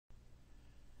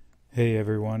Hey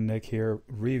everyone, Nick here,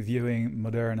 reviewing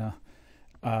Moderna.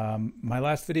 My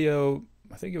last video,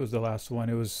 I think it was the last one,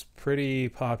 it was pretty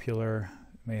popular.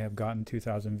 May have gotten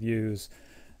 2,000 views.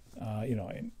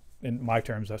 In my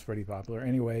terms, that's pretty popular.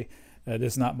 Anyway,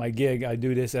 this is not my gig. I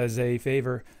do this as a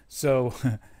favor. So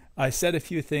I said a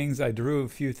few things, I drew a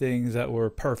few things that were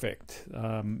perfect.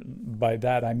 By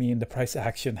that, I mean the price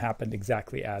action happened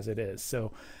exactly as it is.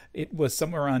 So it was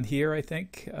somewhere around here, I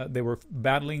think. They were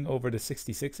battling over the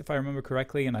 66, if I remember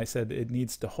correctly, and I said it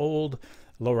needs to hold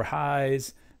lower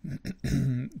highs,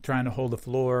 trying to hold the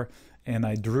floor, and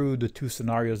I drew the two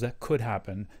scenarios that could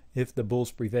happen if the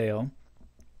bulls prevail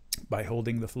by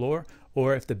holding the floor,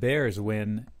 or if the bears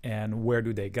win, and where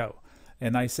do they go?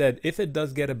 And I said, if it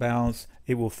does get a bounce,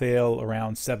 it will fail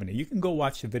around 70. You can go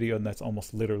watch the video, and that's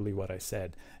almost literally what I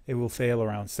said. It will fail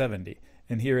around 70.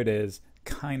 And here it is,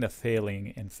 kind of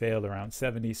failing and failed around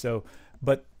 70. So,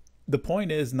 but the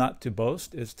point is not to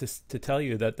boast, is to tell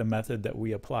you that the method that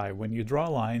we apply, when you draw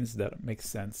lines that make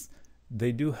sense,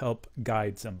 they do help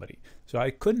guide somebody. So I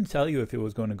couldn't tell you if it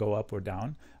was going to go up or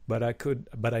down, but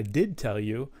I did tell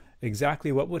you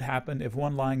exactly what would happen if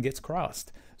one line gets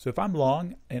crossed. So if I'm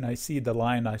long and I see the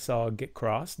line I saw get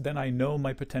crossed, then I know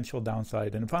my potential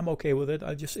downside. And if I'm okay with it,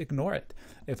 I just ignore it.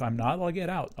 If I'm not, I'll get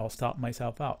out. I'll stop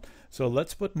myself out. So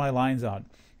let's put my lines on.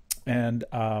 And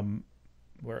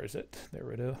where is it?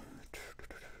 There it is.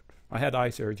 I had eye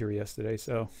surgery yesterday,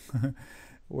 so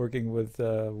working with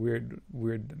weird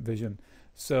vision.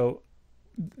 So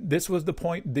this was the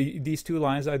point. These two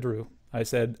lines I drew. I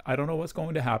said, I don't know what's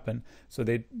going to happen. So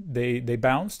they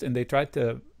bounced and they tried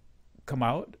to come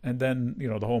out, and then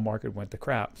the whole market went to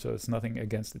crap. So it's nothing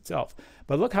against itself.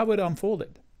 But look how it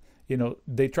unfolded.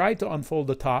 They tried to unfold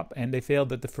the top and they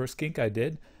failed at the first kink I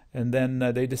did, and then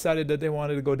they decided that they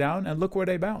wanted to go down, and look where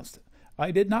they bounced. I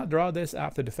did not draw this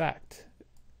after the fact.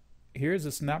 Here's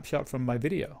a snapshot from my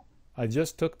video. I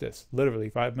just took this literally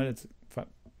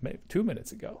 2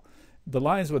 minutes ago. The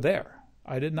lines were there.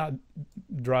 I did not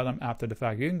draw them after the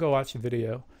fact. You can go watch the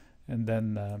video, and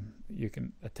then you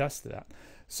can attest to that.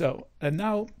 So, and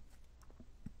now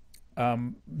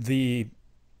the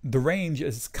range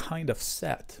is kind of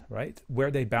set, right?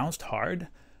 Where they bounced hard,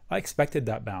 I expected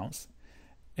that bounce.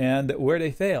 And where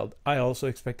they failed, I also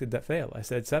expected that fail. I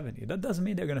said 70. That doesn't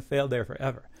mean they're going to fail there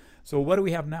forever. So what do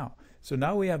we have now? So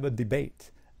now we have a debate.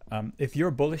 If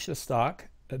you're bullish the stock,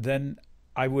 then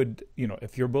I would,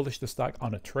 if you're bullish the stock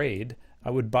on a trade,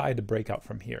 I would buy the breakout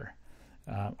from here.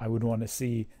 I would want to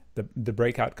see the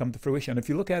breakout come to fruition. If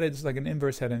you look at it, it's like an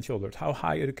inverse head and shoulders. How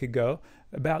high it could go?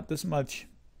 About this much.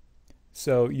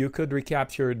 So you could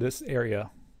recapture this area.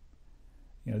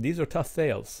 These are tough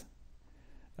fails.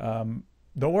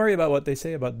 Don't worry about what they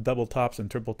say about double tops and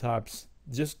triple tops.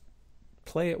 Just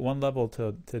play it one level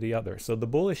to the other. So the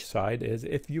bullish side is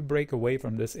if you break away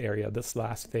from this area, this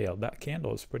last fail, that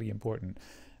candle is pretty important.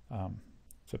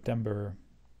 September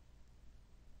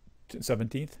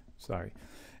 17th, sorry.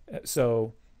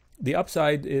 So the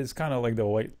upside is kind of like the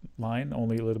white line,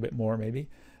 only a little bit more maybe.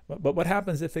 But what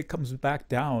happens if it comes back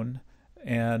down?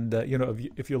 And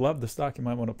if you love the stock, you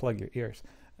might want to plug your ears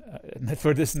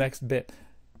for this next bit.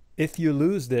 If you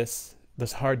lose this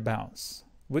hard bounce,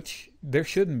 which there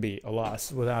shouldn't be a loss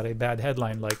without a bad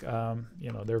headline like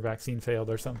their vaccine failed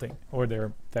or something, or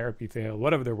their therapy failed,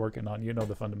 whatever they're working on,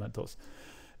 the fundamentals,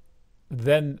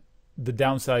 then the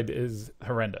downside is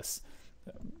horrendous.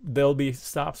 There'll be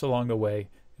stops along the way.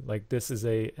 Like this is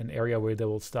an area where they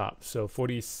will stop. So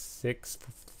 46,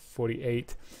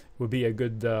 48 would be a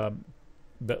good,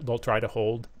 they'll try to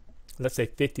hold. Let's say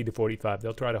 50 to 45,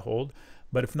 they'll try to hold.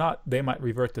 But if not, they might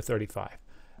revert to 35.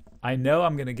 I know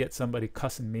I'm going to get somebody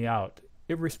cussing me out.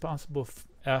 Irresponsible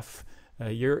F.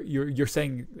 You're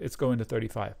saying it's going to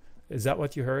 35. Is that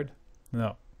what you heard?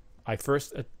 No. I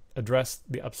first addressed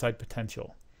the upside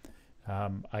potential.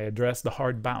 I addressed the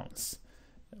hard bounce,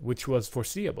 which was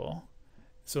foreseeable.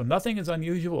 So nothing is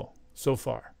unusual so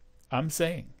far. I'm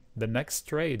saying the next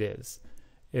trade is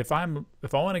if I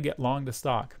want to get long the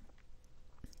stock,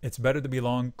 it's better to be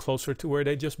long closer to where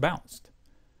they just bounced.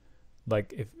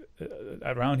 Like if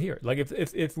around here, like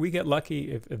if we get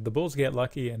lucky, if the bulls get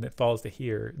lucky and it falls to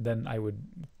here, then I would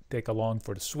take a long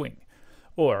for the swing,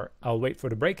 or I'll wait for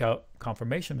the breakout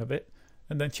confirmation of it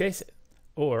and then chase it.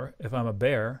 Or if I'm a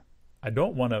bear, I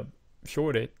don't want to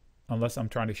short it unless I'm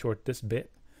trying to short this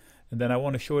bit, and then I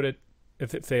want to short it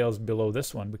if it fails below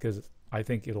this one because I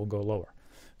think it'll go lower.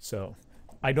 So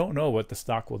I don't know what the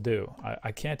stock will do.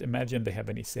 I can't imagine they have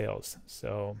any sales.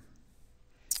 So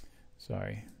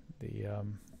sorry. The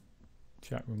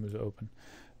chat room is open.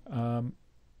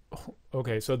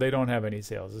 Okay, so they don't have any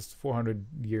sales. It's 400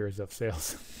 years of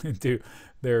sales into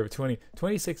their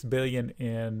 26 billion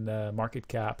in market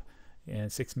cap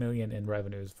and 6 million in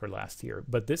revenues for last year.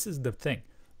 But this is the thing.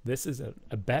 This is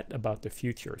a bet about the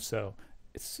future. So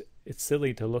it's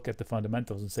silly to look at the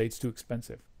fundamentals and say it's too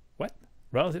expensive. What?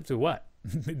 Relative to what?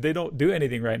 They don't do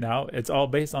anything right now. It's all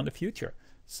based on the future.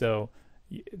 So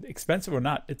expensive or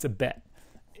not, it's a bet.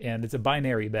 And it's a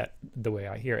binary bet, the way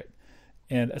I hear it.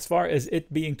 And as far as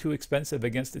it being too expensive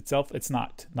against itself, it's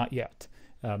not yet.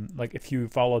 Like if you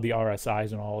follow the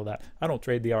RSIs and all of that, I don't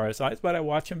trade the RSIs, but I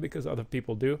watch them because other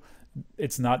people do.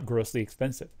 It's not grossly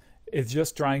expensive. It's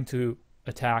just trying to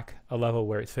attack a level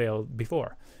where it failed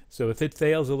before. So if it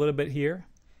fails a little bit here,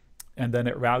 and then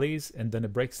it rallies, and then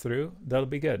it breaks through, that'll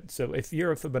be good. So if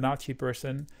you're a Fibonacci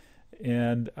person,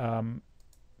 and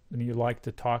you like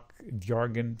to talk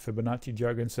jargon, Fibonacci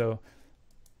jargon, so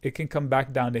it can come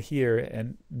back down to here,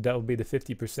 and that'll be the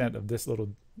 50% of this little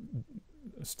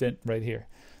stint right here.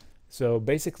 So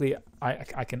basically,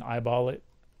 I can eyeball it.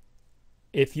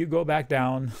 If you go back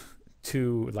down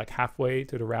to like halfway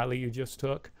to the rally you just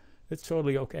took, it's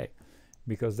totally okay,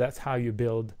 because that's how you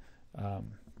build.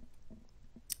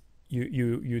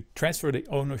 You transfer the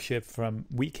ownership from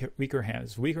weaker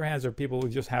hands. Weaker hands are people who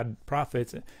just had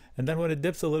profits, and then when it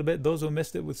dips a little bit, those who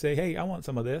missed it would say, hey, I want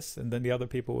some of this, and then the other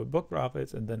people would book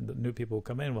profits, and then the new people who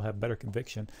come in will have better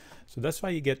conviction. So that's why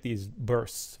you get these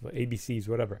bursts, ABCs,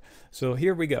 whatever. So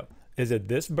here we go. Is it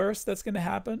this burst that's going to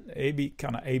happen,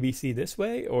 kind of ABC this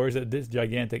way, or is it this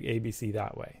gigantic ABC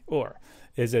that way? Or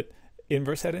is it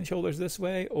inverse head and shoulders this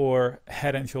way, or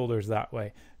head and shoulders that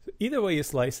way? Either way you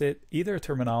slice it, either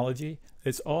terminology,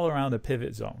 it's all around a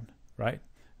pivot zone, right?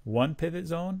 One pivot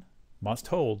zone, must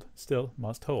hold, still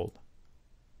must hold.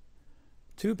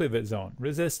 Two pivot zone,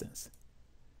 resistance.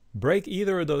 Break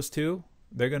either of those two,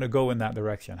 they're going to go in that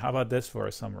direction. How about this for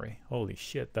a summary? Holy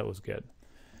shit, that was good.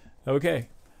 Okay,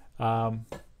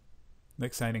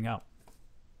 Nick signing out.